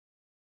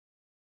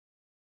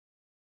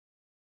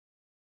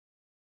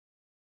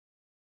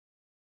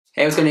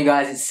Hey, what's going on,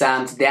 guys? It's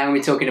Sam. Today I'm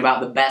going to be talking about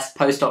the best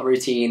post-op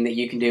routine that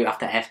you can do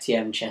after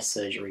FTM chest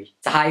surgery.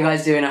 So how you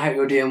guys doing? I hope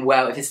you're doing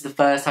well. If this is the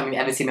first time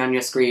you've ever seen me on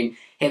your screen,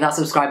 hit that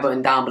subscribe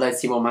button down below to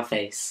see more of my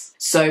face.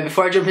 So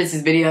before I jump into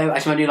this video, I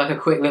just want to do like a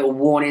quick little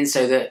warning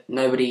so that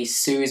nobody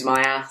sues my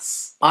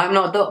ass. I'm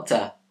not a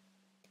doctor.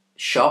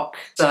 Shock.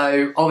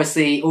 So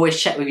obviously always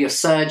check with your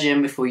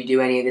surgeon before you do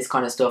any of this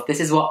kind of stuff.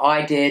 This is what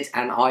I did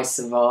and I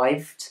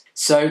survived.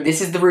 So this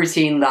is the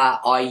routine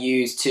that I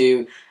use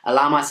to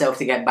allow myself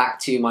to get back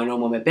to my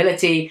normal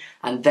mobility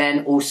and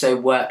then also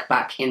work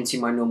back into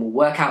my normal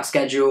workout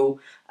schedule.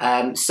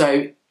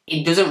 So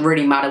it doesn't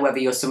really matter whether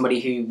you're somebody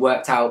who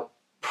worked out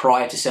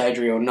prior to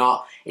surgery or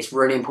not. It's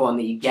really important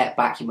that you get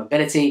back your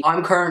mobility.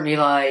 I'm currently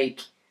like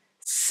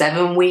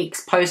 7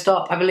 weeks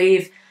post-op, I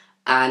believe,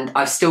 and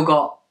I've still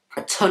got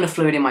a ton of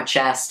fluid in my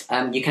chest.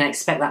 You can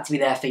expect that to be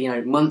there for,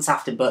 months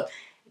after, but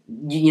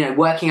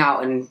working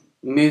out and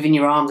moving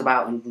your arms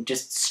about and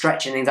just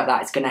stretching things like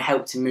that, it's going to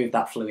help to move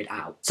that fluid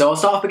out. So I'll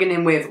start off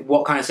beginning with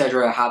what kind of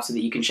surgery I have so that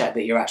you can check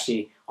that you're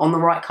actually on the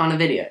right kind of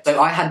video. So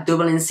I had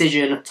double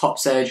incision top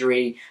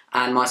surgery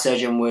and my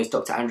surgeon was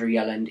Dr. Andrew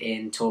Yelland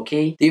in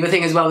Turkey. The other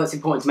thing as well that's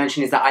important to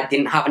mention is that I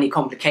didn't have any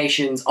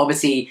complications.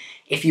 Obviously,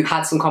 if you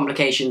had some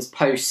complications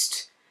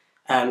post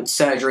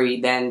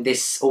surgery, then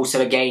this also,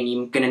 again,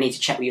 you're going to need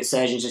to check with your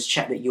surgeons, just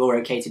check that you're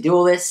okay to do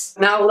all this.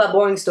 Now all that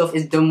boring stuff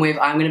is done with,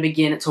 I'm going to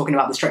begin talking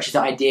about the stretches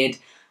that I did,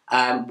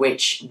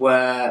 which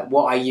were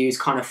what I used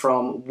kind of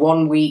from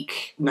 1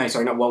 week, no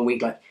sorry not 1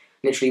 week, like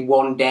literally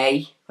one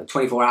day, like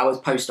 24 hours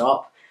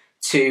post-op,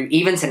 to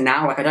even to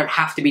now. Like I don't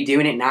have to be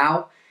doing it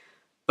now,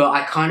 but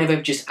I kind of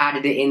have just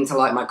added it into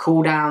like my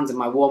cool downs and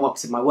my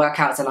warm-ups and my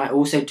workouts, and I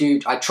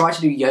try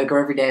to do yoga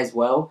every day as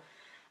well.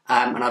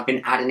 And I've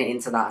been adding it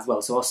into that as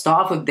well. So I'll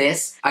start off with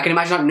this. I can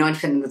imagine like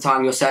 90% of the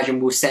time your surgeon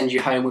will send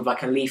you home with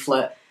like a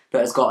leaflet that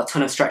has got a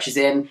ton of stretches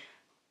in.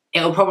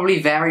 It'll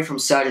probably vary from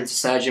surgeon to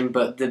surgeon,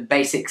 but the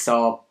basics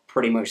are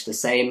pretty much the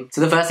same.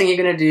 So the first thing you're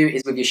going to do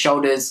is with your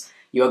shoulders,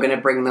 you're going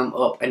to bring them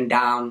up and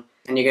down,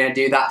 and you're going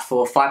to do that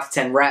for 5 to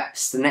 10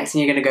 reps. The next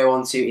thing you're going to go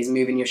on to is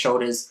moving your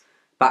shoulders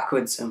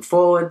backwards and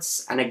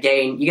forwards, and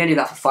again, you're going to do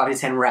that for 5 to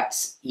 10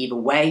 reps either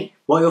way.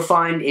 What you'll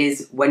find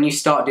is when you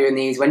start doing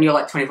these, when you're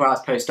like 24 hours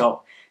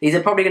post-op, these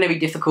are probably going to be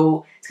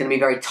difficult. It's going to be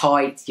very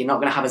tight. You're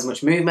not going to have as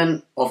much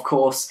movement, of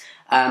course,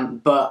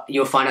 but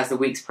you'll find as the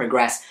weeks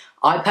progress.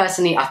 I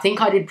think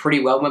I did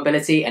pretty well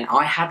mobility, and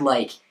I had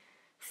like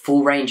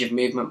full range of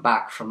movement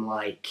back from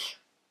like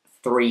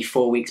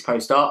 3-4 weeks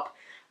post-op.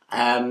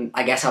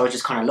 I guess I was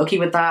just kind of lucky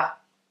with that.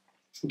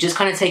 Just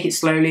kind of take it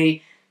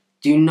slowly.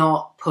 Do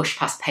not push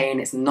past pain.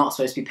 It's not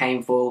supposed to be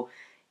painful.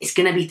 It's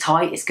going to be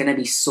tight, it's going to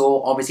be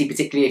sore, obviously,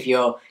 particularly if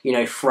you're,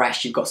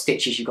 fresh, you've got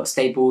stitches, you've got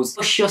staples.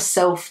 Push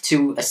yourself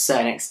to a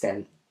certain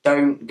extent.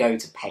 Don't go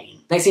to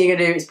pain. Next thing you're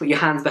going to do is put your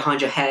hands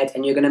behind your head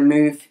and you're going to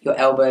move your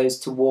elbows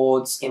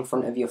towards in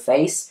front of your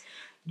face.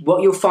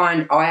 What you'll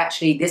find,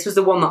 this was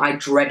the one that I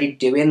dreaded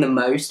doing the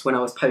most when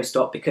I was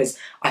post-op because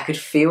I could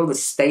feel the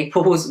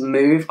staples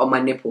move on my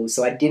nipples,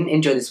 so I didn't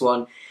enjoy this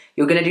one.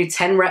 You're going to do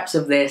 10 reps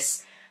of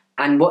this,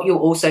 and what you'll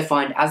also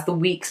find, as the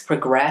weeks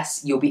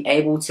progress, you'll be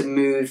able to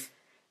move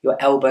your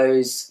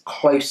elbows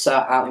closer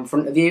out in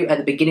front of you. At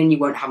the beginning, you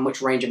won't have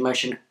much range of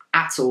motion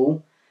at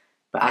all,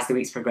 but as the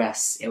weeks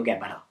progress, it'll get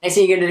better. Next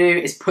thing you're gonna do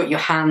is put your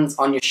hands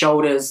on your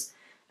shoulders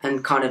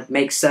and kind of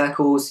make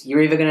circles.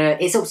 You're either gonna,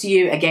 it's up to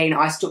you. Again,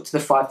 I stuck to the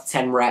 5 to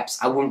 10 reps.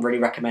 I wouldn't really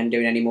recommend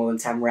doing any more than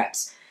 10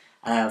 reps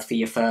for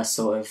your first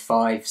sort of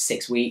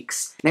 5-6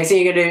 weeks. Next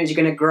thing you're gonna do is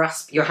you're gonna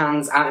grasp your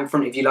hands out in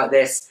front of you like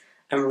this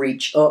and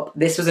reach up.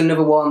 This was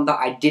another one that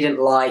I didn't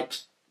like.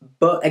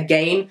 But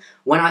again,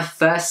 when I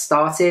first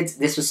started,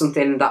 this was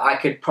something that I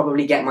could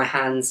probably get my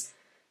hands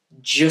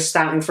just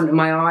out in front of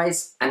my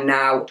eyes. And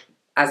now,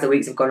 as the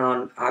weeks have gone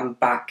on, I'm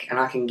back and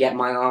I can get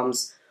my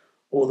arms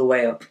all the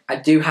way up. I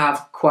do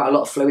have quite a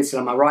lot of fluid still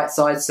on my right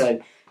side,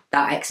 so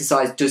that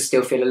exercise does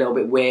still feel a little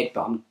bit weird,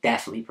 but I'm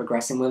definitely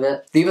progressing with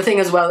it. The other thing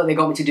as well that they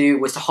got me to do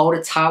was to hold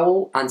a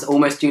towel and to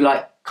almost do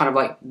kind of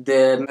like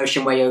the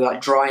motion where you're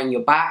like drying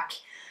your back.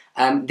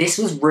 This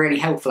was really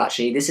helpful,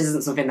 actually. This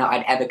isn't something that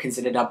I'd ever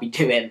considered I'd be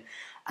doing,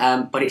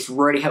 but it's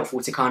really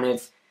helpful to kind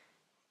of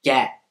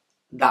get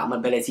that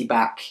mobility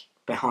back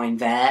behind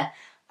there.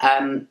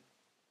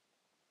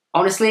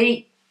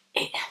 Honestly,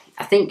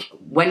 I think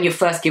when you're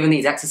first given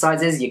these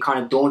exercises, you're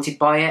kind of daunted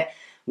by it.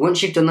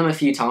 Once you've done them a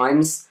few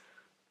times,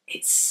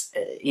 it's,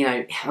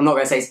 I'm not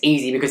going to say it's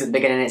easy because at the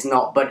beginning it's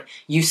not, but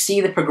you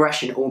see the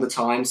progression all the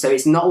time. So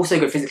it's not also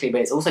good physically,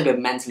 but it's also good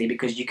mentally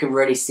because you can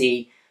really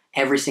see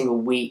every single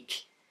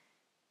week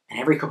and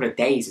every couple of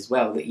days as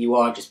well that you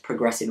are just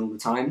progressing all the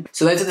time.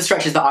 So those are the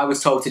stretches that I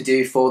was told to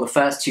do for the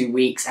first 2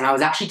 weeks, and I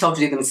was actually told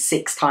to do them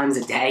 6 times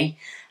a day,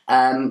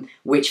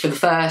 which for the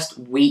first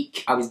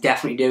week I was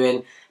definitely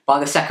doing. By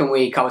the second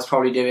week I was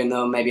probably doing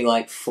them maybe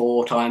like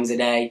 4 times a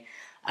day.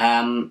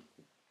 And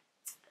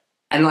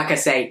like I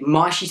say,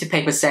 my sheet of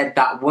paper said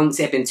that once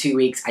it had been 2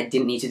 weeks I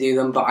didn't need to do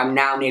them, but I'm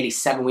now nearly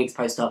 7 weeks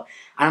post-op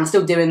and I'm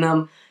still doing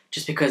them.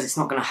 just because it's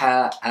not going to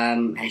hurt,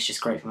 and it's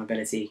just great for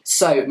mobility.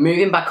 So,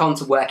 moving back on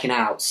to working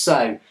out.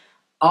 So,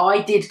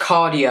 I did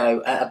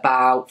cardio at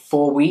about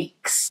 4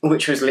 weeks,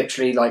 which was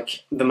literally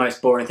like the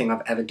most boring thing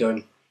I've ever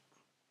done.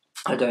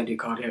 I don't do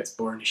cardio, it's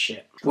boring as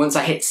shit. Once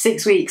I hit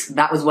 6 weeks,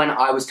 that was when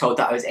I was told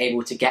that I was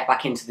able to get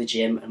back into the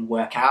gym and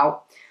work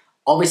out.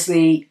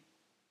 Obviously,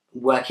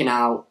 working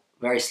out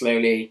very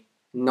slowly,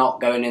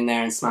 not going in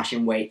there and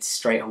smashing weights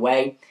straight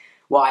away.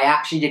 What I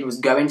actually did was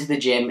go into the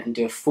gym and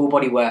do a full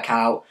body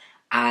workout,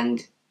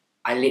 and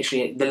I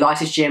literally, the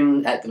lightest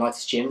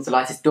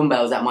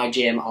dumbbells at my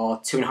gym are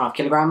 2.5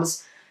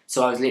 kilograms.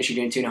 So I was literally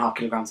doing 2.5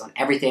 kilograms on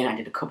everything. I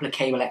did a couple of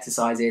cable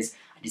exercises,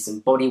 I did some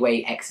body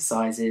weight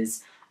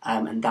exercises,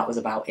 and that was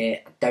about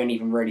it. I don't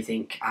even really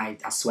think I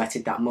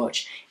sweated that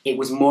much. It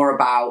was more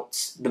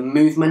about the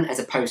movement as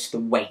opposed to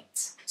the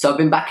weight. So I've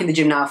been back in the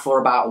gym now for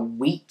about a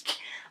week,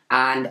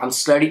 and I'm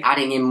slowly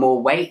adding in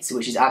more weights,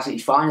 which is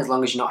absolutely fine as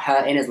long as you're not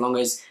hurting, as long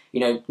as, you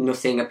know,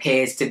 nothing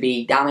appears to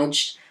be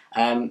damaged,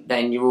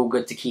 then you're all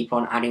good to keep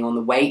on adding on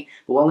the weight.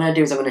 But what I'm going to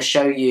do is I'm going to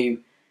show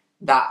you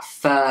that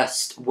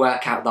first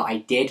workout that I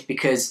did,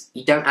 because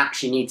you don't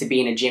actually need to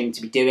be in a gym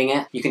to be doing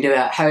it. You can do it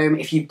at home.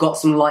 If you've got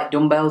some light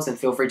dumbbells, then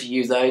feel free to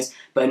use those.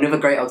 But another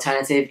great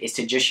alternative is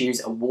to just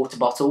use a water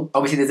bottle.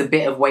 Obviously there's a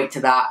bit of weight to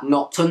that,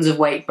 not tons of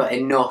weight, but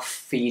enough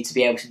for you to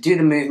be able to do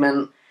the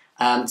movement.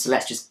 So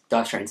let's just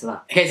dive straight into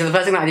that. Okay, so the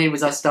first thing that I did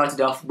was I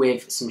started off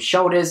with some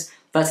shoulders.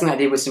 First thing I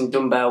did was some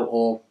dumbbell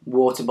or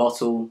water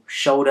bottle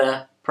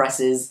shoulder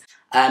presses.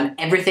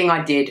 Everything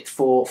I did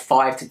for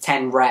 5 to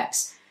 10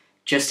 reps,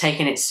 just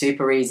taking it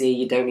super easy.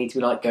 You don't need to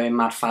be like going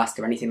mad fast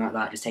or anything like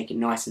that. Just take it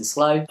nice and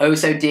slow. I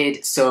also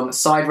did some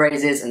side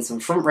raises and some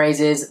front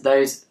raises.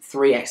 Those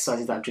 3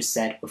 exercises that I've just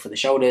said were for the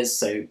shoulders,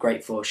 so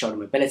great for shoulder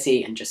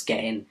mobility and just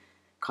getting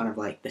kind of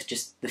like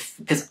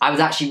because I was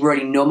actually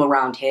really numb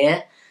around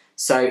here,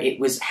 so it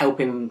was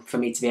helping for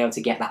me to be able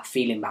to get that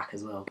feeling back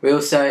as well. It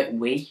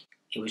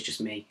was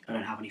just me. I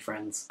don't have any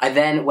friends. I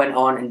then went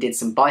on and did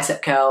some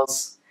bicep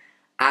curls.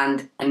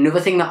 And another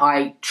thing that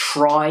I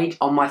tried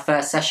on my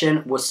first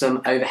session was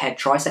some overhead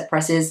tricep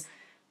presses.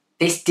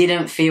 This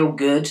didn't feel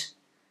good,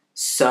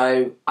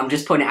 so I'm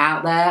just putting it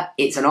out there.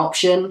 It's an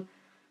option,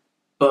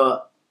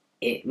 but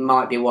it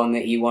might be one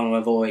that you want to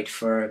avoid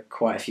for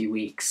quite a few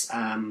weeks.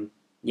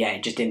 Yeah,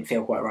 it just didn't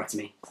feel quite right to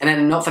me. And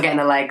then not forgetting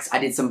the legs, I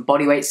did some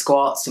bodyweight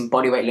squats, some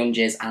bodyweight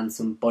lunges, and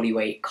some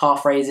bodyweight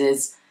calf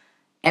raises.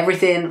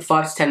 Everything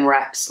 5 to 10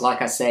 reps, like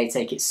I say,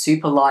 take it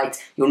super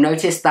light. You'll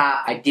notice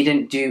that I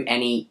didn't do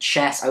any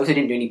chest. I also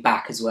didn't do any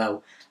back as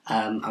well.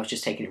 I was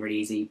just taking it really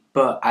easy.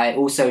 But I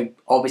also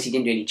obviously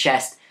didn't do any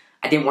chest.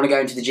 I didn't want to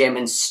go into the gym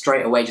and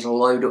straight away just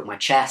load up my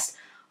chest.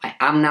 I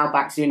am now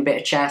back to doing a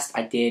bit of chest.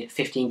 I did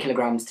 15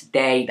 kilograms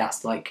today.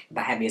 That's like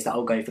the heaviest that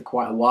I'll go for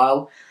quite a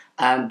while.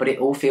 But it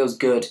all feels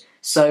good.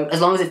 So as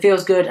long as it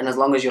feels good and as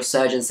long as your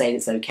surgeon says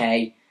it's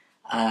okay,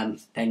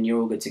 then you're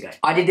all good to go.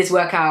 I did this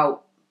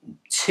workout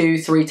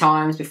 2-3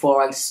 times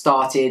before I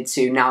started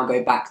to now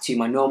go back to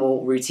my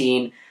normal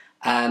routine,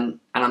 and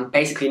I'm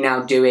basically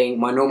now doing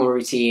my normal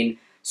routine,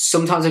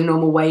 sometimes with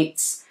normal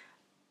weights,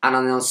 and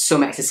on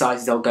some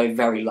exercises I'll go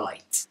very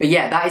light. But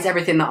yeah, that is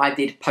everything that I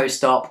did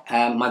post-op.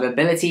 My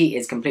mobility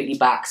is completely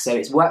back, so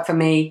it's worked for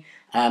me.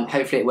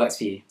 Hopefully it works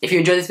for you. If you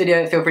enjoyed this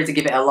video, feel free to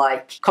give it a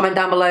like. Comment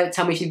down below,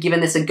 tell me if you've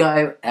given this a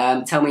go.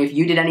 Tell me if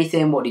you did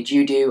anything, what did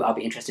you do? I'll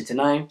be interested to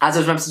know. As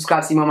always, remember to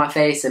subscribe to see more of my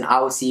face, and I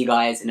will see you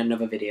guys in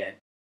another video.